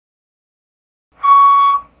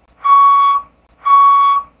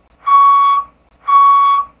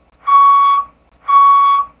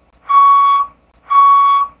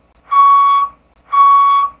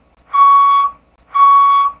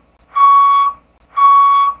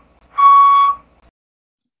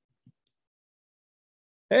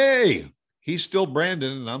Hey, he's still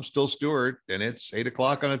Brandon and I'm still Stuart, and it's 8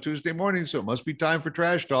 o'clock on a Tuesday morning, so it must be time for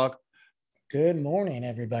Trash Talk. Good morning,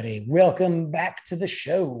 everybody. Welcome back to the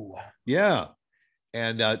show. Yeah.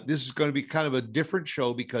 And this is going to be kind of a different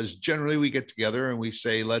show because generally we get together and we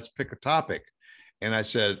say, let's pick a topic. And I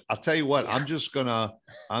said, I'll tell you what, this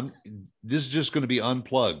is just going to be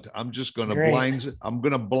unplugged. I'm going to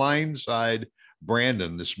blindside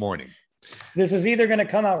Brandon this morning. This is either going to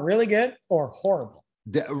come out really good or horrible.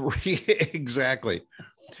 Exactly.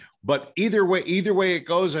 But either way it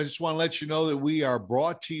goes, I just want to let you know that we are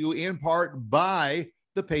brought to you in part by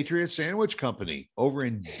the Patriot Sandwich Company over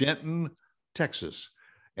in Denton, Texas.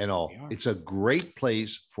 And all. It's a great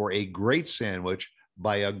place for a great sandwich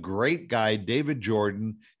by a great guy, David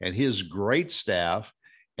Jordan, and his great staff.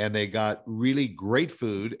 And they got really great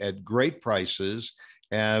food at great prices.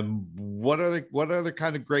 And what other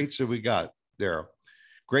kind of greats have we got there?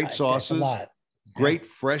 Great sauces, great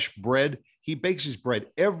fresh bread. He bakes his bread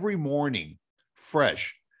every morning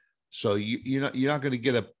fresh. So you're not going to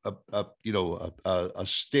get a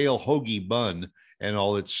stale hoagie bun and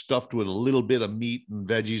all it's stuffed with a little bit of meat and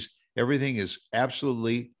veggies. Everything is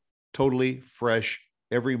absolutely, totally fresh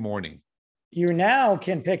every morning. You now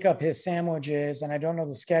can pick up his sandwiches, and I don't know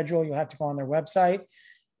the schedule. You'll have to go on their website,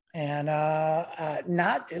 and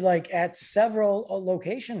not like at several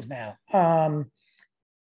locations now.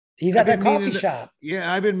 He's at that coffee shop.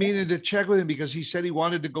 Yeah, I've been meaning to check with him because he said he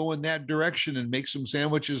wanted to go in that direction and make some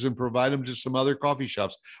sandwiches and provide them to some other coffee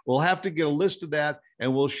shops. We'll have to get a list of that,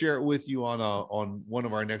 and we'll share it with you on one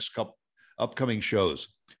of our next upcoming shows.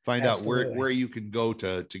 Find Absolutely. Out where you can go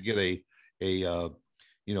to get a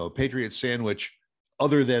Patriot sandwich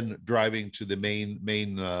other than driving to the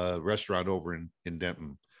main restaurant over in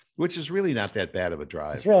Denton, which is really not that bad of a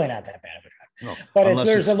drive. It's really not that bad of a drive. No, but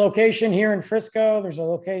there's a location here in Frisco. There's a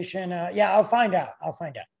location. I'll find out.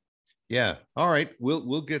 Yeah. All right.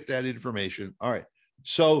 We'll get that information. All right.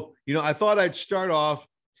 So, I thought I'd start off.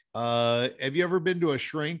 Have you ever been to a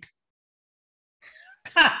shrink?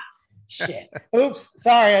 Shit. Oops.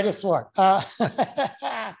 Sorry. I just swore. I'm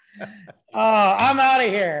out of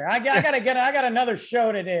here. I got another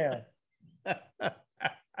show to do.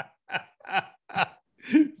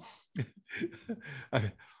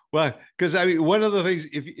 Well, because one of the things,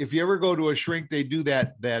 if you ever go to a shrink, they do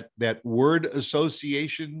that word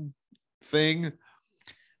association thing,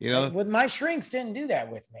 With my shrinks didn't do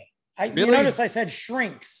that with me. Really? You notice I said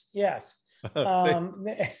shrinks. Yes.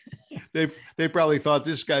 They probably thought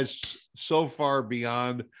this guy's so far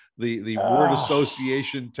beyond the word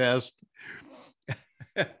association test.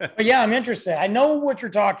 But yeah, I'm interested. I know what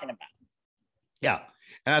you're talking about. Yeah.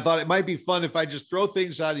 And I thought it might be fun if I just throw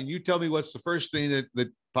things out and you tell me what's the first thing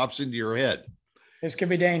that pops into your head. This could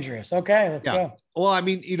be dangerous. Okay, let's go. Well,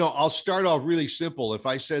 I'll start off really simple. If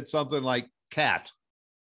I said something like cat,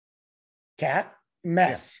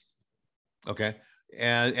 mess. Yeah. Okay.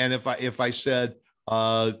 And if I said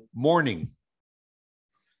morning.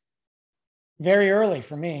 Very early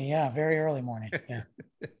for me. Yeah, very early morning. Yeah.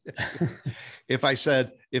 If I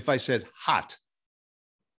said hot.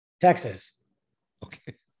 Texas.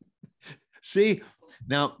 Okay. See,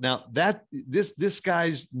 now that this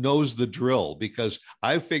guy knows the drill, because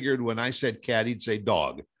I figured when I said cat, he'd say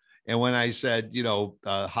dog. And when I said,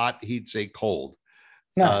 hot, he'd say cold.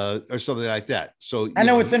 No. Or something like that. So I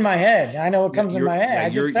know what's in my head. I know what comes in my head. I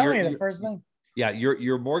just tell you the first thing. Yeah,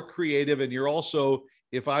 you're more creative, and you're also,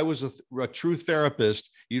 if I was a true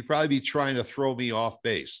therapist, you'd probably be trying to throw me off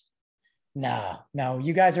base. No,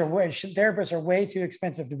 you guys therapists are way too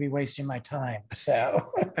expensive to be wasting my time. So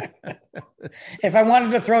if I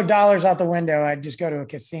wanted to throw dollars out the window, I'd just go to a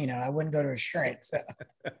casino. I wouldn't go to a shrink.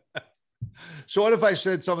 So what if I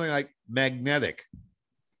said something like magnetic?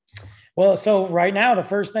 Well, so right now, the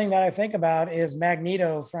first thing that I think about is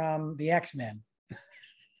Magneto from the X-Men.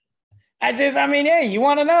 Hey, you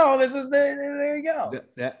want to know, there you go.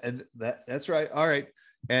 That's right. All right.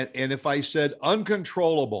 And if I said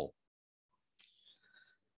uncontrollable.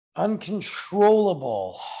 God,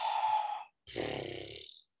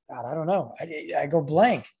 I don't know. I go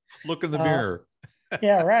blank. Look in the mirror.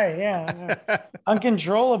 Yeah, right. Yeah.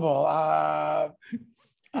 Uncontrollable. I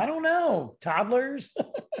don't know. Toddlers.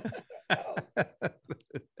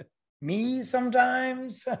 Me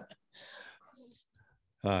sometimes.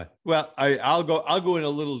 Well, I'll go in a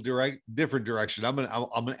little different direction. I'm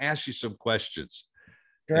gonna ask you some questions.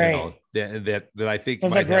 Great. That I think it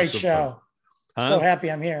was a great show. Huh? So happy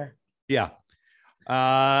I'm here. Yeah.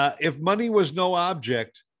 If money was no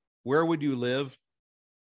object, where would you live?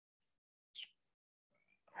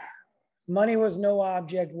 money was no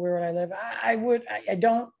object, where would I live? I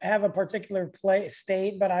don't have a particular place,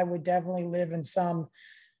 state, but I would definitely live in some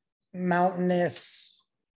mountainous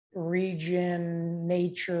region,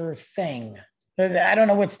 nature thing. I don't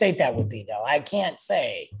know what state that would be, though. I can't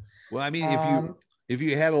say. Well, I mean, if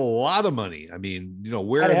you had a lot of money, I mean, you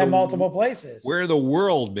know, I'd have multiple places. Where in the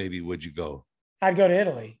world maybe would you go? I'd go to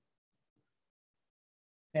Italy.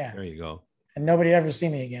 Yeah. There you go. And nobody ever see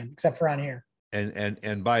me again, except for on here.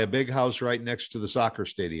 And buy a big house right next to the soccer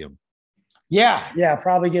stadium. Yeah.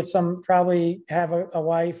 Probably have a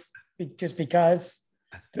wife just because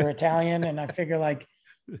they're Italian. And I figure, like,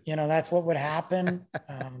 you know, that's what would happen.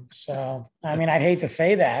 So, I mean, I'd hate to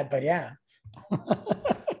say that, but yeah.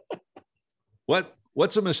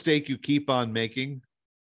 What's a mistake you keep on making?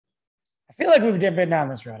 I feel like we've been down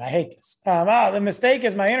this road. I hate this. The mistake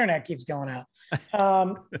is my internet keeps going out.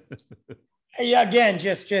 Yeah, again,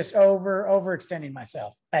 just overextending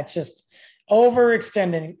myself. That's just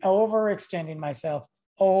overextending myself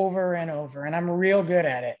over and over. And I'm real good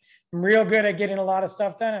at it. I'm real good at getting a lot of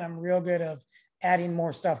stuff done, and I'm real good at adding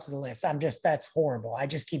more stuff to the list. That's horrible. I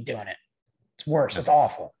just keep doing it. It's worse. It's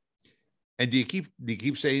awful. And do you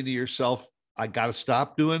keep saying to yourself, I got to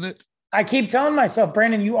stop doing it? I keep telling myself,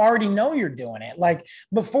 Brandon, you already know you're doing it. Like,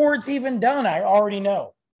 before it's even done, I already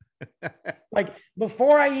know. Like,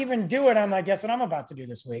 before I even do it, I'm like, guess what I'm about to do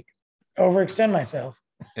this week? Overextend myself.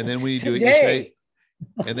 And then when you do it, you say,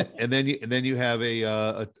 and then you have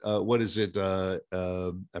a what is it? I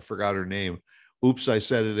forgot her name. Oops, I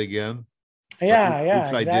said it again. Yeah, Oops,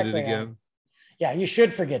 exactly. I did it again. Yeah, you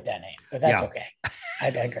should forget that name, but that's okay.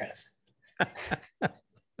 I digress.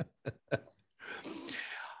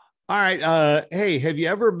 All right. Hey, have you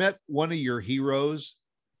ever met one of your heroes?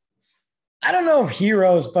 I don't know if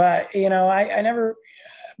heroes, but, you know, I never,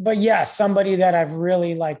 but yeah, somebody that I've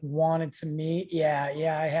really, like, wanted to meet. Yeah,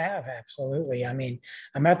 I have. Absolutely. I mean,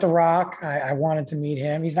 I met The Rock. I wanted to meet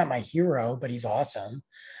him. He's not my hero, but he's awesome.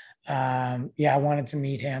 I wanted to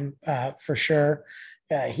meet him for sure.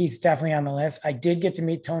 He's definitely on the list. I did get to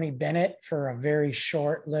meet Tony Bennett for a very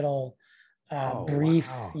short little brief.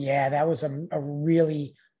 Wow. Yeah, that was a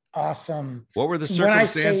really awesome. What were the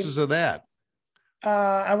circumstances of that?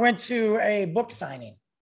 I went to a book signing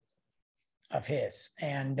of his,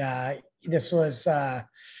 and this was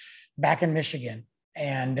back in Michigan,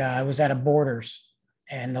 and I was at a Borders,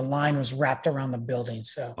 and the line was wrapped around the building.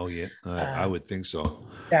 So, I would think so.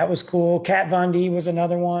 That was cool. Kat Von D was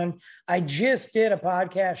another one. I just did a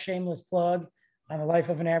podcast, shameless plug, on the Life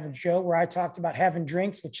of an Average Joe, where I talked about having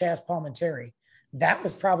drinks with Chaz Palminteri. That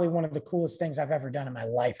was probably one of the coolest things I've ever done in my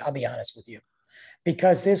life. I'll be honest with you,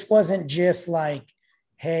 because this wasn't just like,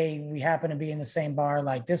 hey, we happen to be in the same bar.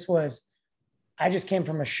 Like, this was, I just came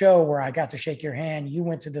from a show where I got to shake your hand. You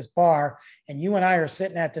went to this bar, and you and I are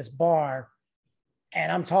sitting at this bar,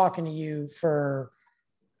 and I'm talking to you for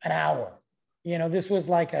an hour. You know, this was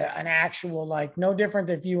like an actual, like, no different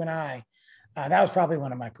than you and I. That was probably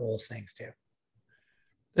one of my coolest things too.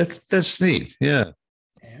 That's neat. Yeah.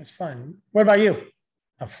 It was fun. What about you?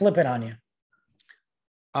 I'll flip it on you.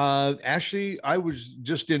 Actually, I was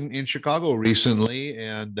just in Chicago recently,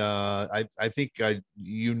 and I think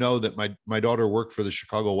you know that my daughter worked for the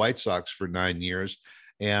Chicago White Sox for 9 years,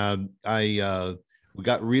 and we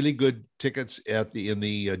got really good tickets in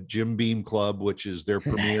the Jim Beam Club, which is their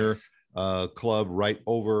premier club right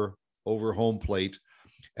over home plate,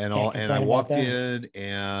 and I walked in,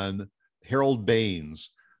 and Harold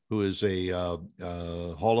Baines, who is a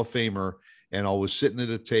Hall of Famer, and I was sitting at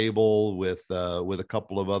a table with a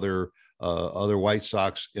couple of other White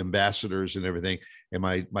Sox ambassadors and everything. And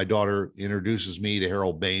my daughter introduces me to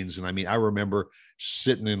Harold Baines. And I mean, I remember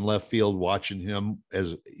sitting in left field watching him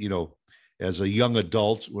as a young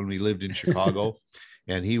adult when we lived in Chicago.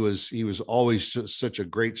 And he was always such a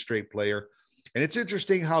great straight player. And it's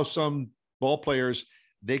interesting how some ball players,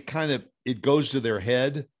 it goes to their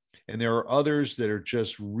head. And there are others that are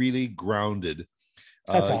just really grounded.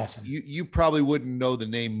 That's awesome. You probably wouldn't know the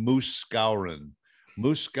name Moose Skowron.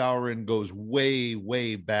 Moose Skowron goes way,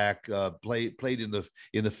 way back. Played in the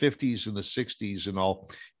 50s and the 60s and all.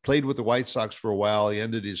 Played with the White Sox for a while. He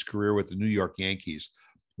ended his career with the New York Yankees.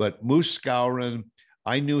 But Moose Skowron,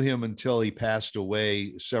 I knew him until he passed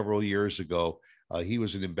away several years ago. He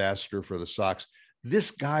was an ambassador for the Sox.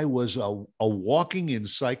 This guy was a walking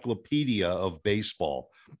encyclopedia of baseball.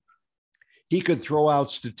 He could throw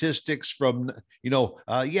out statistics from,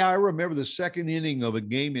 I remember the second inning of a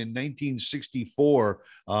game in 1964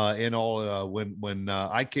 and all when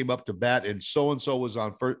I came up to bat and so-and-so was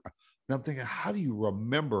on first. And I'm thinking, how do you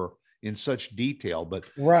remember in such detail? But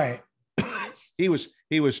right. he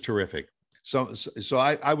was terrific. So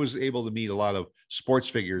I was able to meet a lot of sports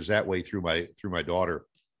figures that way through my daughter.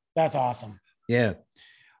 That's awesome. Yeah.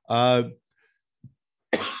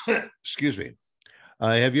 Excuse me.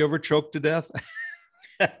 Have you ever choked to death?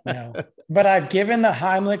 No, but I've given the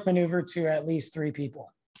Heimlich maneuver to at least 3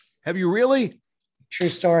 people. Have you really? True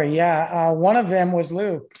story. Yeah. One of them was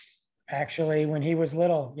Luke, actually, when he was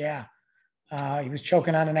little. Yeah. He was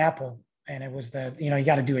choking on an apple, and it was you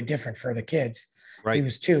got to do it different for the kids. Right. He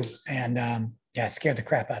was 2, and yeah, it scared the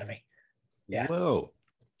crap out of me. Yeah. Whoa.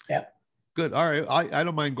 Yeah. Good. All right. I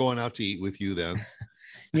don't mind going out to eat with you then.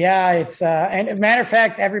 Yeah. It's, and a matter of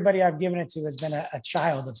fact, everybody I've given it to has been a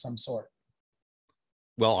child of some sort.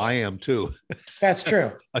 Well, I am too. That's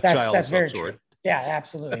true. That's very true. Yeah,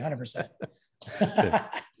 absolutely. 100%.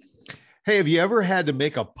 Hey, have you ever had to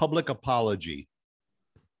make a public apology?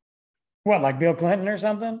 What, like Bill Clinton or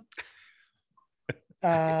something?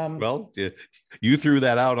 Well, you threw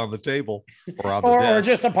that out on the table or on the or desk.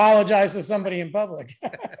 just apologize to somebody in public.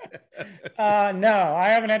 No, I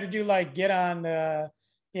haven't had to do like get on the,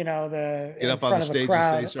 get up on the stage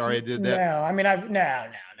and say, sorry, I did that. No, I mean,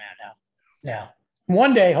 no.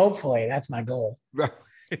 One day, hopefully, that's my goal. To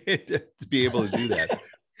be able to do that.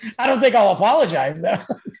 I don't think I'll apologize though.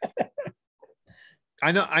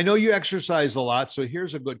 I know you exercise a lot. So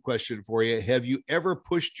here's a good question for you. Have you ever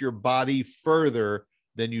pushed your body further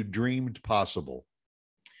than you dreamed possible?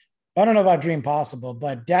 I don't know about dream possible,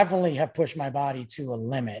 but definitely have pushed my body to a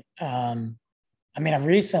limit. I mean,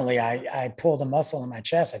 recently I pulled a muscle in my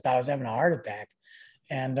chest. I thought I was having a heart attack.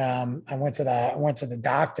 And I went to the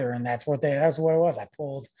doctor, and that's what it was. I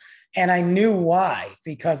pulled, and I knew why,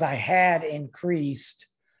 because I had increased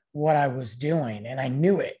what I was doing, and I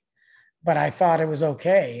knew it, but I thought it was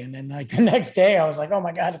okay. And then like the next day I was like, oh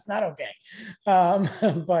my God, it's not okay.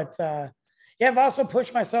 But yeah, I've also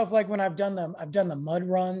pushed myself. Like when I've done the mud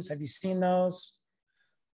runs. Have you seen those?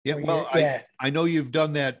 Yeah. Well, I know you've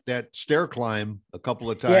done that stair climb a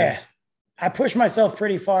couple of times. Yeah. I pushed myself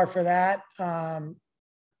pretty far for that.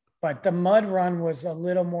 But the mud run was a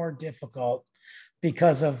little more difficult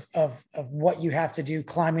because of what you have to do,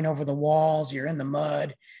 climbing over the walls. You're in the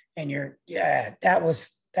mud, and that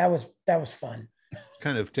was fun.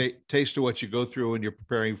 Kind of taste of what you go through when you're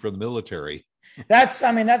preparing for the military. That's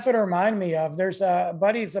what it reminded me of. There's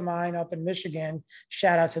buddies of mine up in Michigan.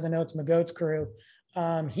 Shout out to the Notes McGoats crew.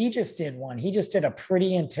 He just did one. He just did a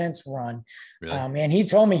pretty intense run. Really? And he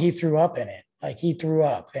told me he threw up in it. Like he threw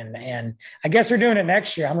up, and I guess they're doing it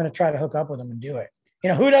next year. I'm going to try to hook up with him and do it.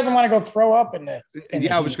 Who doesn't want to go throw up in the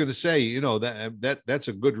I was going to say, that's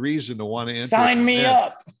a good reason to want to enter. Sign me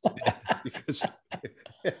up. Because,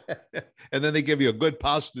 and then they give you a good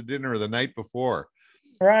pasta dinner the night before.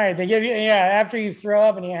 Right. They give you, after you throw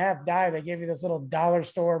up and you half die, they give you this little dollar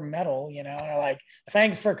store medal, and they're like,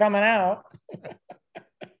 thanks for coming out.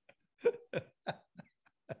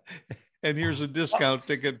 And here's a discount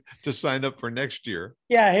ticket to sign up for next year.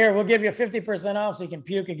 Yeah, here, we'll give you 50% off so you can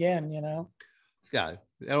puke again, Yeah,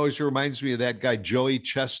 it always reminds me of that guy, Joey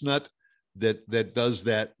Chestnut, that does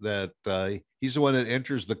that. He's the one that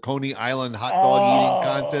enters the Coney Island hot dog eating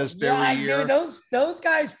contest every year. Dude, those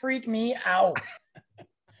guys freak me out.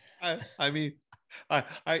 I mean,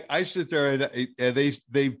 I sit there and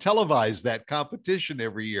they televise that competition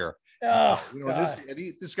every year. Oh,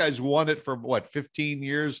 this guy's won it for 15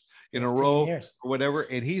 years in a row or whatever,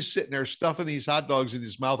 and he's sitting there stuffing these hot dogs in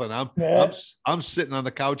his mouth, and I'm sitting on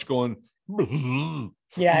the couch going.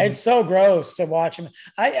 Yeah, it's so gross to watch him.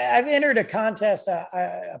 I've entered a contest,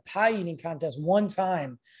 a pie eating contest one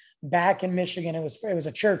time back in Michigan. It was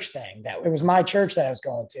a church thing. It was my church that I was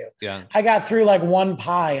going to. Yeah, I got through like one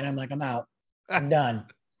pie, and I'm like, I'm out. I'm done.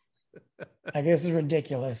 Like, this is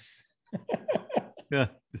ridiculous. Yeah.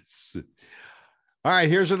 All right,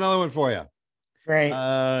 here's another one for you. Great.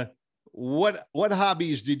 What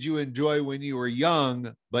hobbies did you enjoy when you were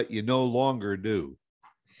young, but you no longer do?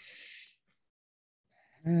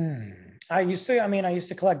 I used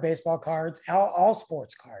to collect baseball cards, all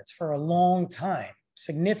sports cards for a long time,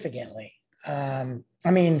 significantly. Not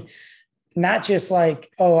just like,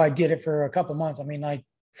 oh, I did it for a couple months. I mean, like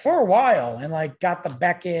for a while, and like got the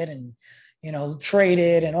Beckett and,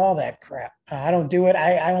 traded and all that crap. I don't do it.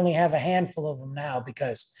 I only have a handful of them now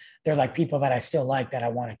because they're like people that I still like that I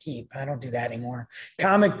want to keep. I don't do that anymore.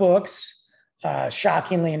 Comic books,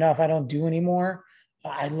 shockingly enough, I don't do anymore.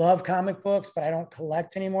 I love comic books, but I don't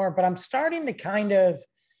collect anymore. But I'm starting to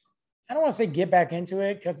I don't want to say get back into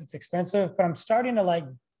it because it's expensive, but I'm starting to like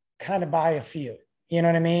kind of buy a few. You know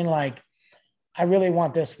what I mean? Like, I really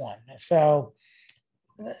want this one. So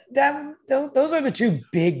those are the two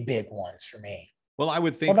big ones for me. Well, I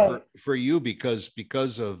would What think about for you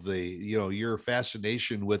because of the your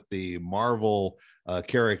fascination with the Marvel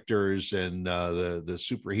characters and the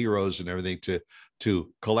superheroes and everything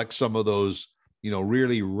to collect some of those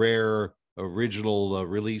really rare original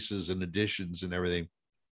releases and editions and everything.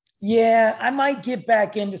 Yeah, I might get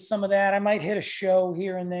back into some of that. I might hit a show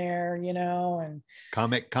here and there, and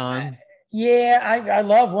Comic Con. yeah, I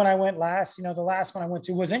love when I went last. The last one I went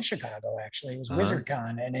to was in Chicago, actually. It was Uh-huh.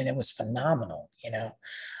 WizardCon, and it was phenomenal,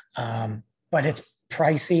 but it's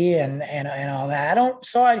pricey and all that. I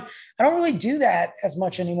don't really do that as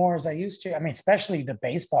much anymore as I used to. I mean, especially the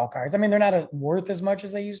baseball cards. I mean, they're not worth as much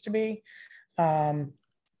as they used to be. Um,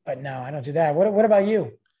 but no, I don't do that. What about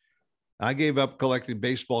you? I gave up collecting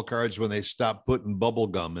baseball cards when they stopped putting bubble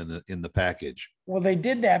gum in the package. Well, they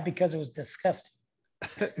did that because it was disgusting.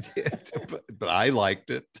 but I liked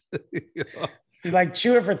it. You know? You like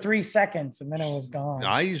chew it for 3 seconds and then it was gone.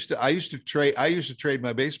 I used to trade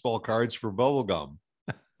my baseball cards for bubble gum.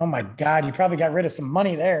 Oh my God, you probably got rid of some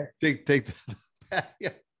money there. Take the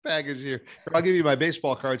package here. I'll give you my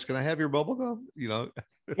baseball cards. Can I have your bubble gum?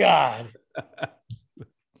 God.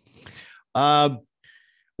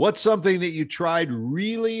 What's something that you tried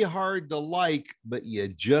really hard to like, but you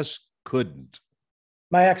just couldn't?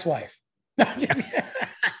 My ex-wife.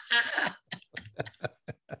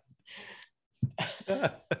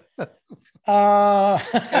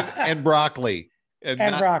 And broccoli.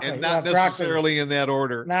 And broccoli. And not necessarily broccoli. In that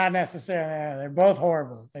order. Not necessarily. They're both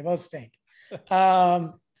horrible. They both stink.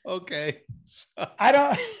 Okay. I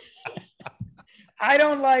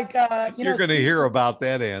don't like, you're going to hear about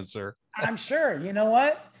that answer. I'm sure. You know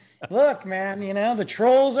what? Look, man, the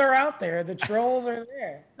trolls are out there. The trolls are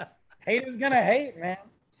there. Haters going to hate, man.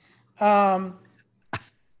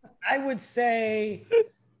 I would say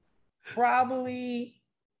probably,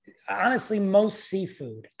 honestly, most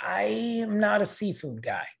seafood. I am not a seafood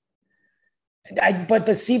guy. But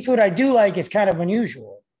the seafood I do like is kind of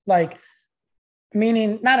unusual. Like,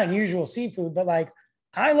 meaning not unusual seafood, but like,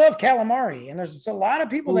 I love calamari. And there's a lot of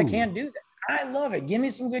people that can't do that. I love it. Give me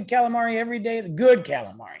some good calamari every day. The good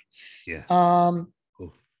calamari. Yeah.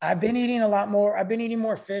 I've been eating a lot more. I've been eating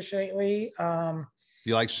more fish lately.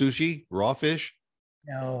 You like sushi, raw fish?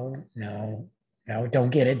 No, don't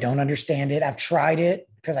get it. Don't understand it. I've tried it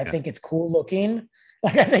because I think it's cool looking.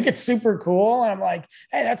 Like, I think it's super cool. And I'm like,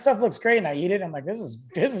 hey, that stuff looks great. And I eat it. I'm like, this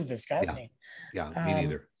is disgusting. Yeah, me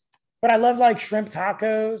neither. But I love like shrimp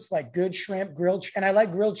tacos, like good shrimp, and I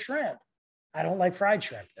like grilled shrimp. I don't like fried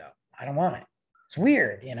shrimp though. I don't want it. It's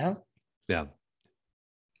weird, Yeah.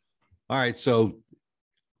 All right. So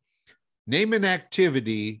name an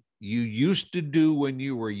activity you used to do when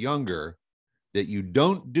you were younger that you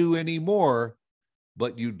don't do anymore,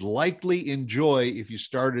 but you'd likely enjoy if you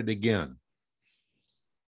started again.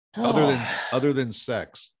 Other than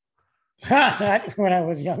sex. When I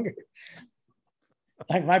was younger.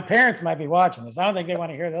 Like, my parents might be watching this. I don't think they want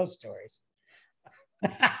to hear those stories.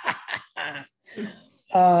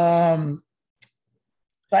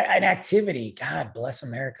 Like an activity. God bless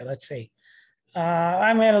America. Let's see.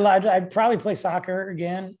 I'd probably play soccer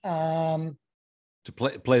again. To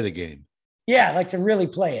play the game. Yeah, like to really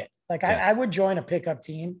play it. Like, I would join a pickup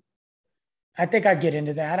team. I think I'd get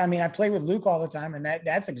into that. I mean, I play with Luke all the time, and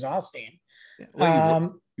that's exhausting.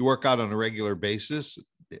 Well, you work out on a regular basis.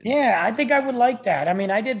 Yeah, I think I would like that. I mean,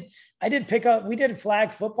 I did pick up. We did a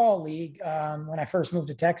flag football league when I first moved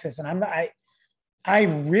to Texas, and I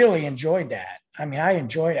really enjoyed that. I mean, I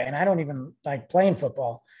enjoyed it, and I don't even like playing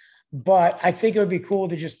football, but I think it would be cool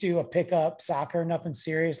to just do a pickup soccer, nothing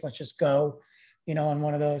serious. Let's just go, on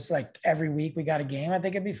one of those, like every week we got a game. I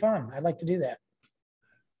think it'd be fun. I'd like to do that.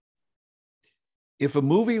 If a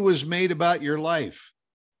movie was made about your life,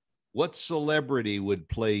 what celebrity would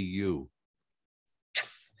play you?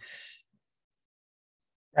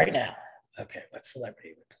 Right now. Okay, what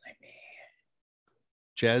celebrity would play me?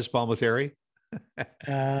 Chaz Palminteri?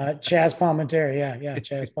 Chaz Palminteri. Yeah,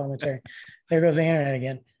 Chaz Palminteri. There goes the internet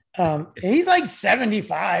again. He's like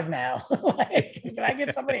 75 now. Like, can I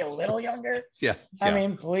get somebody a little younger? Yeah. I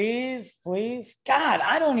mean, please. God,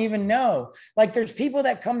 I don't even know. Like, there's people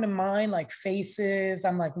that come to mind, like faces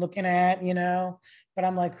I'm like looking at, but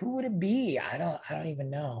I'm like, who would it be? I don't even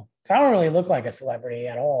know. I don't really look like a celebrity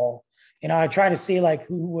at all. I try to see like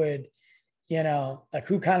who would, like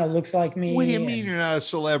who kind of looks like me. What do you mean you're not a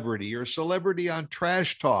celebrity? You're a celebrity on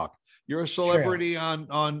Trash Talk. You're a celebrity on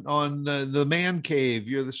the Man Cave.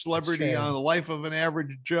 You're the celebrity on The Life of an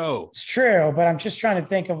Average Joe. It's true, but I'm just trying to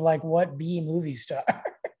think of like what B movie star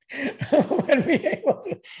would be able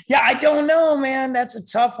to. Yeah, I don't know, man. That's a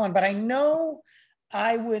tough one, but I know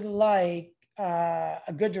I would like.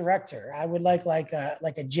 a good director. I would like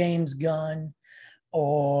a James Gunn,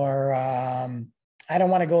 or I don't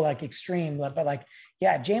want to go like extreme, but like,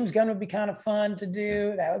 yeah, James Gunn would be kind of fun to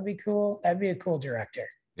do. That would be cool. That'd be a cool director.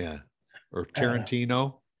 Yeah. Or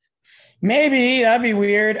Tarantino. Maybe that'd be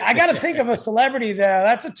weird. I got to think of a celebrity though.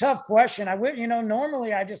 That's a tough question. I would,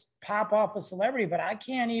 normally I just pop off a celebrity, but I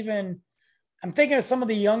can't even. I'm thinking of some of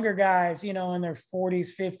the younger guys, in their 40s,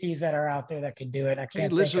 50s that are out there that could do it. I can't. Hey,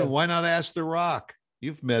 listen, why not ask The Rock?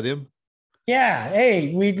 You've met him. Yeah.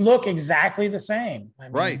 Hey, we look exactly the same. I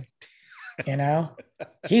mean, right.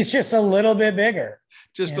 He's just a little bit bigger.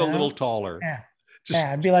 Just a little taller. Yeah.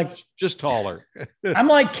 I'd be like, just taller. I'm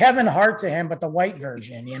like Kevin Hart to him, but the white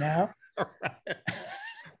version,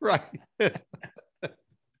 Right.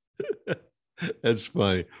 That's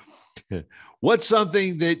funny. What's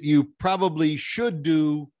something that you probably should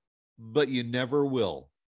do, but you never will?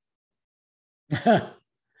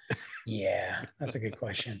 Yeah, that's a good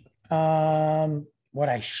question. What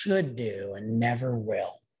I should do and never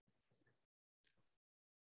will.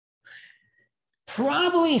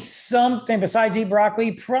 Probably something besides eat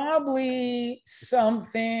broccoli, probably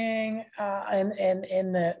something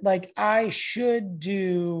in the, like, I should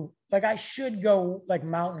do, like, I should go like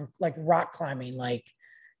mountain, like rock climbing, like,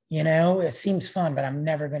 it seems fun, but I'm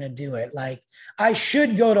never going to do it. Like, I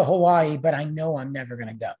should go to Hawaii, but I know I'm never going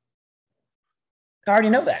to go. I already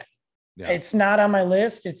know that. Yeah. It's not on my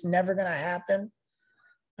list. It's never going to happen.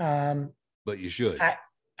 But you should.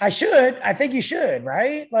 I should. I think you should,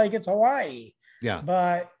 right? Like, it's Hawaii. Yeah.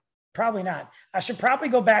 But probably not. I should probably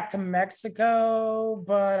go back to Mexico,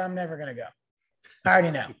 but I'm never going to go. I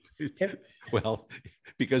already know. Well,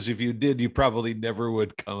 because if you did, you probably never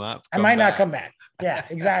would come up. I might not come back. Yeah,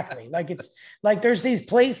 exactly. Like, it's like there's these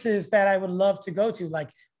places that I would love to go to. Like,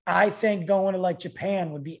 I think going to like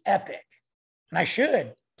Japan would be epic. And I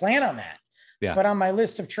should plan on that. Yeah. But on my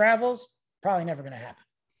list of travels, probably never going to happen.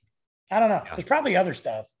 I don't know. Yeah. There's probably other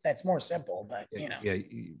stuff that's more simple, but Yeah.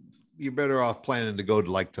 You're better off planning to go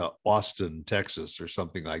to Austin, Texas, or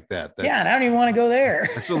something like that. And I don't even want to go there.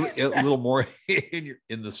 That's a little more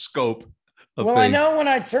in the scope of things. I know when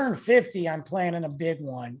I turn 50, I'm planning a big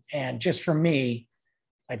one. And just for me,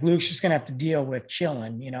 like, Luke's just going to have to deal with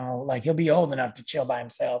chilling, like, he'll be old enough to chill by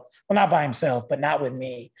himself. Well, not by himself, but not with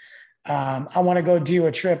me. I want to go do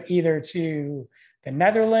a trip either to the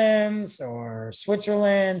Netherlands or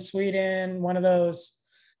Switzerland, Sweden, one of those,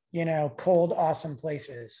 cold, awesome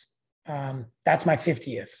places. That's my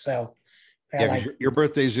 50th. So your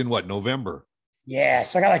birthday's in what, November? Yeah.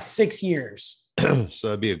 So I got like 6 years. So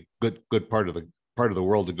that'd be a good part of the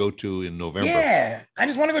world to go to in November. Yeah. I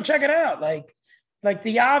just want to go check it out. Like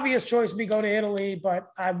the obvious choice would be go to Italy, but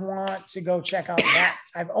I want to go check out that.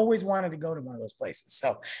 I've always wanted to go to one of those places.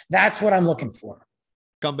 So that's what I'm looking for.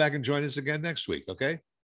 Come back and join us again next week. Okay.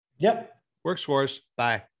 Yep. Works for us.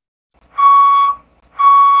 Bye.